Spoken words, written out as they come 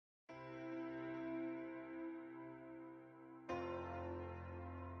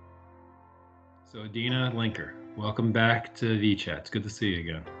So Adenia Linker, welcome back to VChat. It's good to see you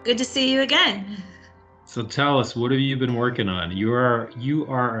again. Good to see you again. So tell us, what have you been working on? You are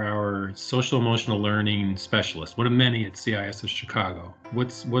our social emotional learning specialist, one of many at CIS of Chicago.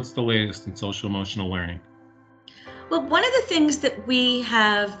 What's the latest in social emotional learning? Well, one of the things that we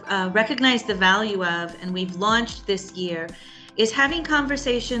have recognized the value of, and we've launched this year, is having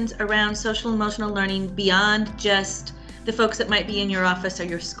conversations around social emotional learning beyond just the folks that might be in your office or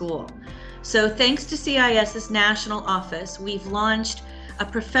your school. So thanks to CIS's national office, we've launched a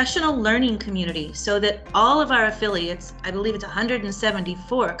professional learning community so that all of our affiliates, I believe it's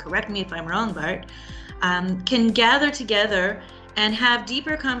 174, correct me if I'm wrong, Bart, can gather together and have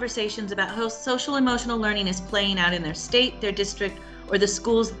deeper conversations about how social emotional learning is playing out in their state, their district, or the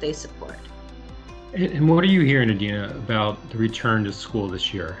schools that they support. And what are you hearing, Adenia, about the return to school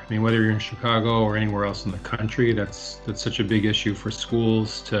this year? I mean, whether you're in Chicago or anywhere else in the country, that's such a big issue for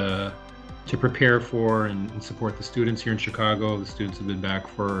schools to prepare for and support the students here in Chicago. The students have been back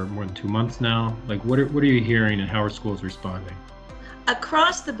for more than 2 months now. Like, what are you hearing, and how are schools responding?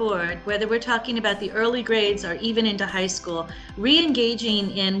 Across the board, whether we're talking about the early grades or even into high school,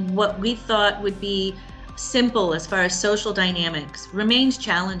 re-engaging in what we thought would be simple as far as social dynamics remains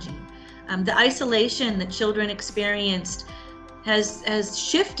challenging. The isolation that children experienced has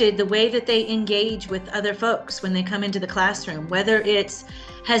shifted the way that they engage with other folks when they come into the classroom, whether it's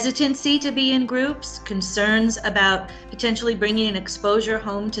hesitancy to be in groups, concerns about potentially bringing an exposure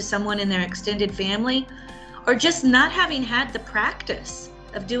home to someone in their extended family, or just not having had the practice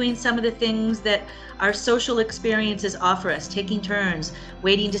of doing some of the things that our social experiences offer us, taking turns,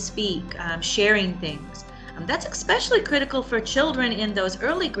 waiting to speak, sharing things. That's especially critical for children in those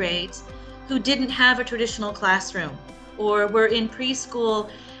early grades who didn't have a traditional classroom, or were in preschool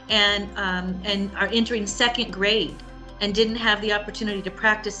and are entering second grade and didn't have the opportunity to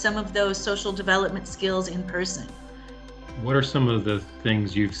practice some of those social development skills in person. What are some of the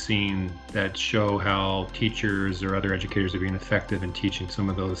things you've seen that show how teachers or other educators are being effective in teaching some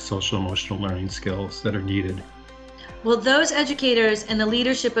of those social emotional learning skills that are needed? Well, those educators and the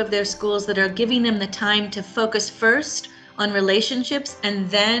leadership of their schools that are giving them the time to focus first on relationships and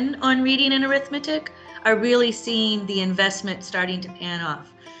then on reading and arithmetic are really seeing the investment starting to pan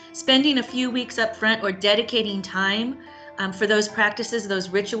off. Spending a few weeks up front or dedicating time for those practices, those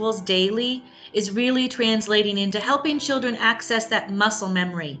rituals daily, is really translating into helping children access that muscle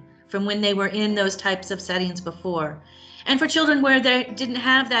memory from when they were in those types of settings before. And for children where they didn't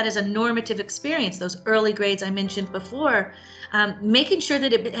have that as a normative experience, those early grades I mentioned before, making sure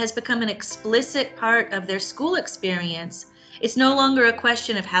that it has become an explicit part of their school experience. It's no longer a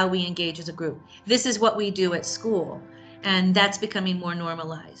question of how we engage as a group. This is what we do at school, and that's becoming more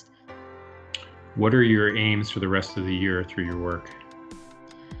normalized. What are your aims for the rest of the year through your work?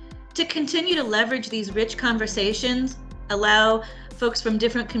 To continue to leverage these rich conversations, allow folks from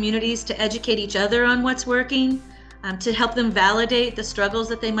different communities to educate each other on what's working, to help them validate the struggles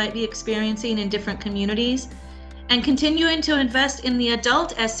that they might be experiencing in different communities, and continuing to invest in the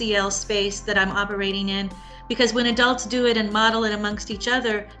adult SEL space that I'm operating in, because when adults do it and model it amongst each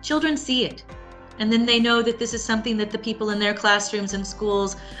other, children see it. And then they know that this is something that the people in their classrooms and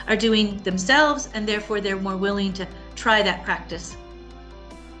schools are doing themselves, and therefore they're more willing to try that practice